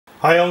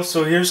Hi all,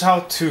 so here's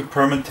how to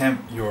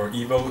perma-temp your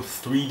Evo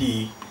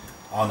 3D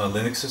on a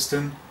Linux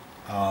system.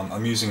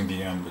 I'm using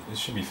VM, but it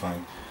should be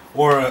fine.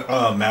 Or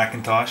a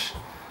Macintosh.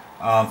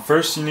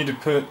 First you need to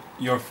put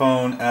your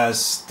phone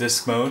as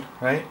disk mode,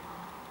 right?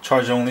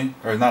 Charge only,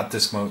 or not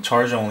disk mode,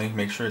 charge only,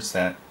 make sure it's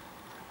that.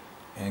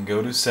 And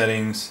go to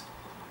settings,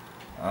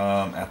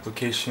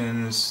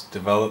 applications,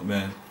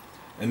 development,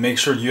 and make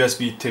sure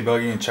USB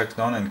debugging and checked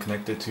on and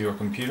connect it to your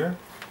computer.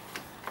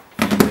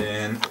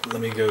 And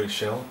let me go to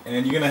shell,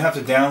 and you're gonna have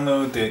to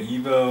download the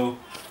Evo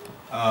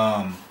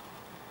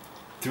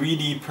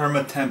 3D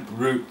Perma-Temp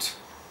root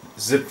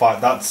zip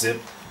file .zip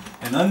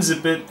and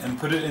unzip it and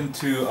put it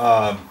into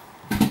a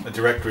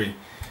directory.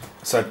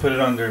 So I put it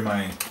under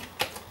my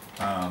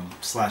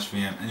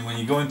 /VM, and when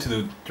you go into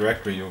the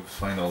directory you'll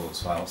find all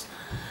those files.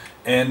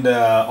 And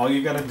all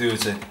you gotta do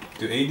is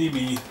do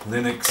adb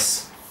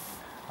linux.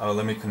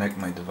 Let me connect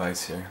my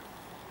device here.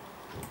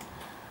 I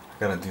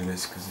gotta do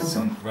this because it's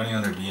running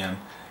under VM.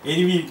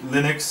 adb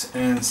linux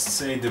and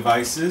say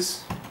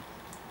devices.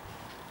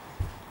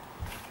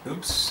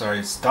 Oops, sorry,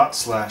 it's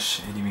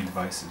 /adb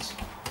devices.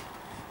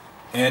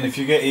 And if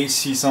you get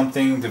HT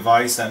something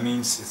device, that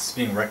means it's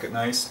being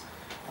recognized.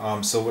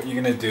 So what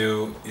you're gonna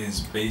do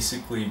is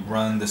basically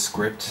run the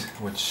script,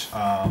 which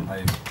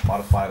I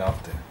modified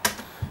off the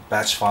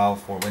batch file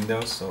for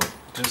Windows. So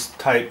just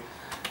type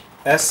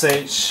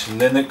sh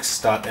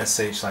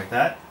linux.sh like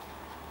that,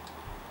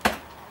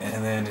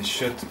 and then it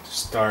should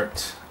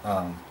start.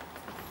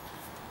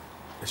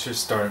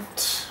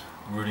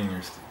 Rooting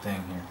your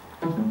thing here.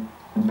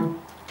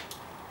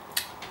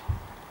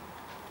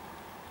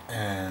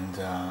 And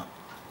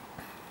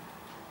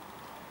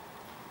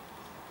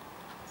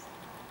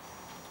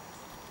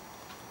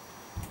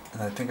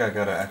I think I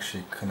gotta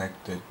actually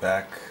connect it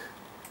back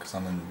because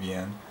I'm in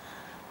VM.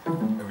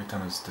 Every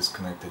time it's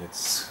disconnected,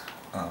 it's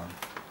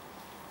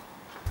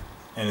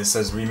and it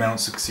says remount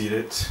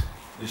succeeded.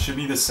 It should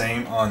be the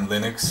same on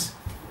Linux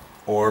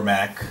or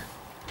Mac.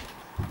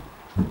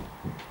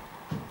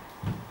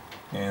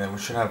 And we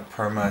should have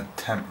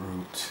Perma-Temp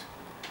root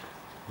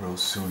real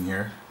soon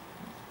here.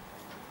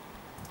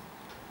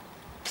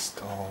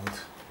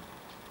 Installed.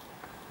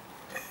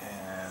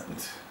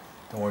 And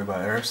don't worry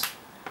about errors.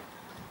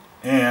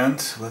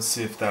 And let's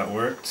see if that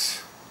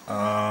worked. So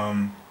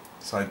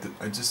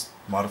I just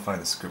modified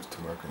the script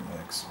to work in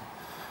Linux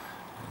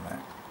and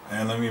Mac.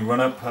 And let me run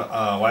up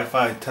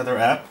Wi-Fi tether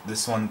app.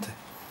 This one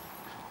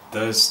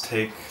does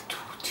take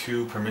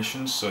two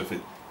permissions. So if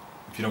you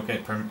don't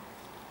get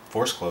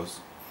force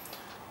close,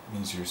 it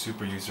means your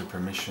super user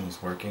permission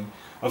is working.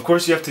 Of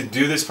course, you have to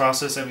do this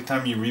process every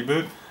time you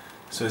reboot.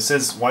 So it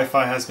says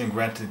Wi-Fi has been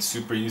granted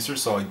super user.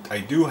 So I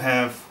do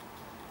have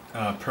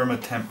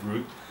Perma-Temp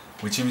root,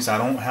 which means I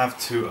don't have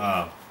to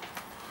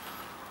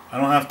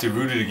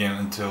root it again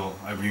until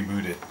I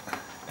reboot it.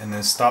 And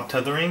then stop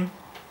tethering.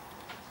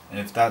 And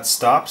if that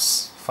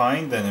stops,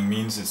 fine, then it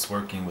means it's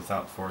working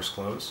without force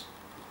close.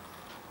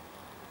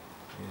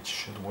 It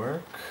should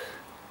work.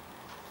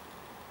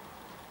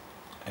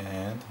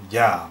 And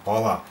yeah,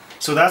 voila.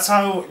 So that's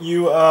how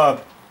you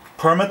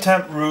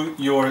perma-temp root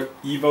your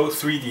Evo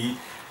 3D.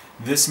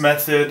 This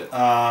method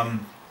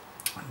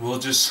will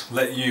just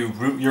let you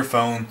root your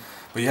phone,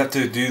 but you have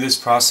to do this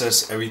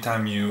process every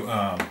time you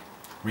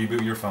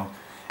reboot your phone.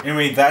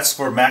 Anyway, that's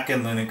for Mac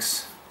and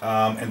Linux.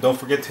 And don't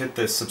forget to hit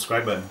the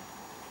subscribe button.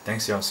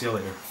 Thanks y'all, see you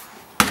later.